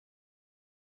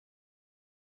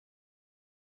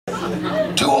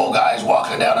Two old guys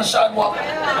walking down a sidewalk.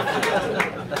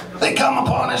 They come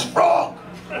upon this frog.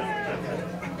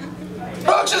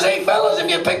 Frog says, "Hey fellas, if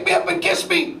you pick me up and kiss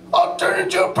me, I'll turn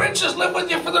into a princess, live with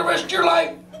you for the rest of your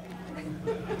life."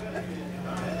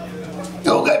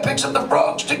 The old guy picks up the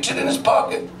frog, sticks it in his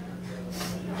pocket.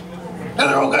 The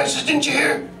other old guy says, "Didn't you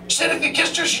hear? She said if you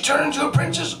kissed her, she'd turn into a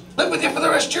princess, live with you for the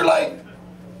rest of your life."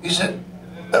 He said,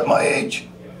 "At my age,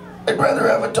 I'd rather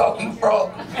have a talking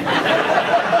frog."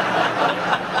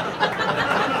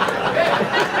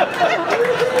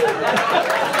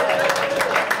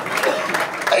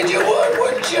 And you would,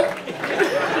 wouldn't you?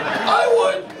 I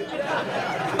would.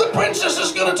 The princess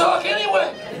is gonna talk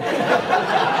anyway.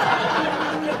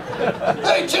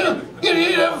 Hey, too,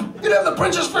 you'd have the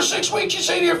princess for 6 weeks. You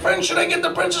say to your friend, "Should I get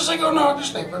the princess?" They go, "No, I'll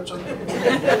just stay princess."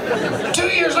 2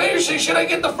 years later, you say, "Should I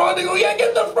get the frog?" They go, "Yeah,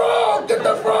 get the frog, get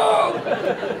the frog."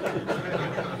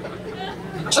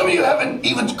 Some of you haven't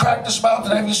even cracked a smile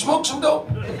today. Have you smoked some dope?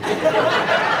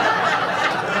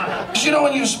 Because you know,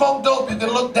 when you smoke dope, you can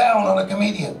look down on a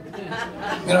comedian.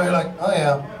 You know, you're like, "Oh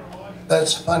yeah,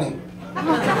 that's funny.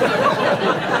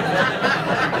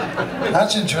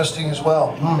 That's interesting as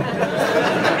well.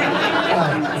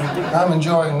 I'm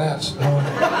enjoying this."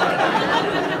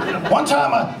 One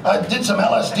time I did some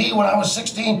LSD when I was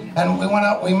 16, and we went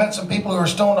out, we met some people who were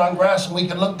stoned on grass, and we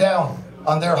could look down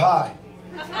on their high.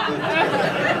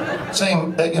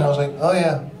 Same, you know, I was like, "Oh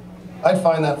yeah, I'd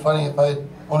find that funny if I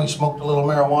only smoked a little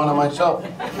marijuana myself."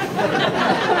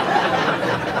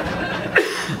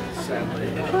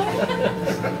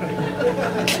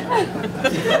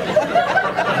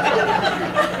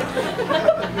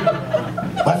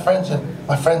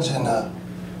 My friends in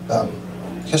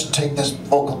just take this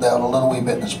vocal down a little wee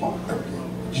bit in the smoke. Could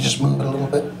you just move it a little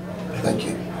bit? Thank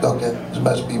you. Okay, this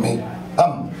must be me.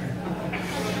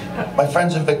 My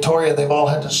friends in Victoria, they've all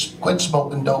had to quit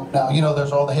smoking dope now. You know,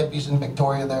 there's all the hippies in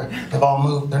Victoria there. They've all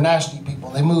moved. They're nasty people.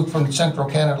 They moved from central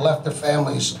Canada, left their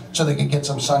families so they could get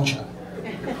some sunshine.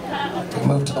 They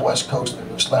moved to the West Coast. They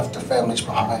just left their families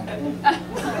behind.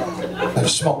 They've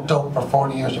smoked dope for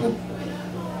 40 years.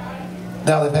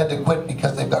 Now they've had to quit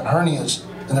because they've got hernias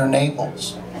in their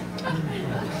navels.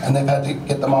 And they've had to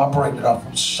get them operated on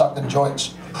from sucking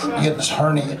joints. You get this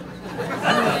hernia.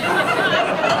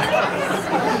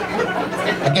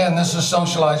 Again, this is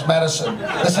socialized medicine.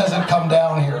 This hasn't come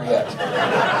down here yet.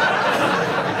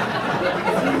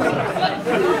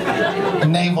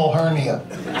 Naval hernia.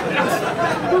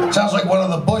 Sounds like one of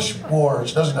the Bush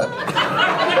wars, doesn't it?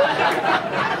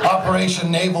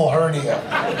 Operation Naval Hernia.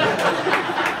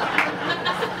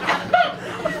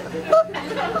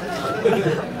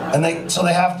 And so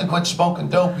they have to quit smoking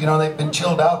dope. You know, they've been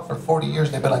chilled out for 40 years.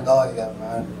 They've been like, "Oh yeah,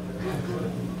 man."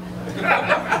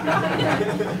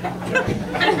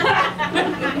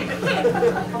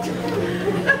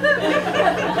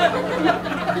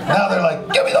 Now they're like,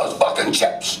 "Give me those fucking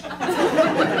chips."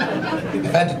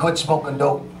 They've had to quit smoking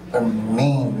dope. They're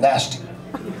mean, nasty.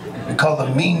 We call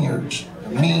them meaniers,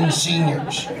 mean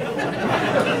seniors.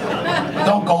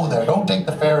 Don't go there. Don't take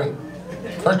the ferry.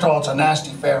 First of all, it's a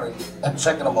nasty ferry. And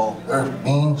second of all, they're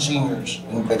mean seniors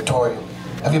in Victoria.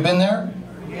 Have you been there?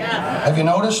 Yeah. Have you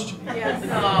noticed? Yes.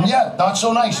 Yeah, not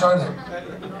so nice, are they?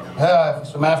 Yeah,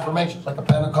 some affirmations, like a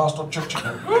Pentecostal church.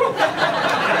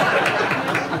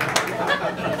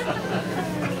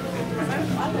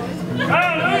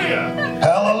 Hallelujah!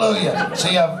 Hallelujah.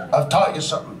 See, I've taught you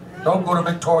something. Don't go to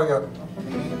Victoria.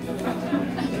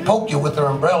 Poke you with their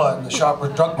umbrella in the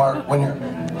Shoppers Drug Mart when you're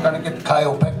trying to get the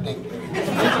chiropectic.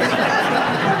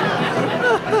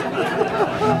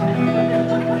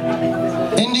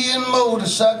 Indian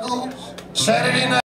motorcycles, Saturday night.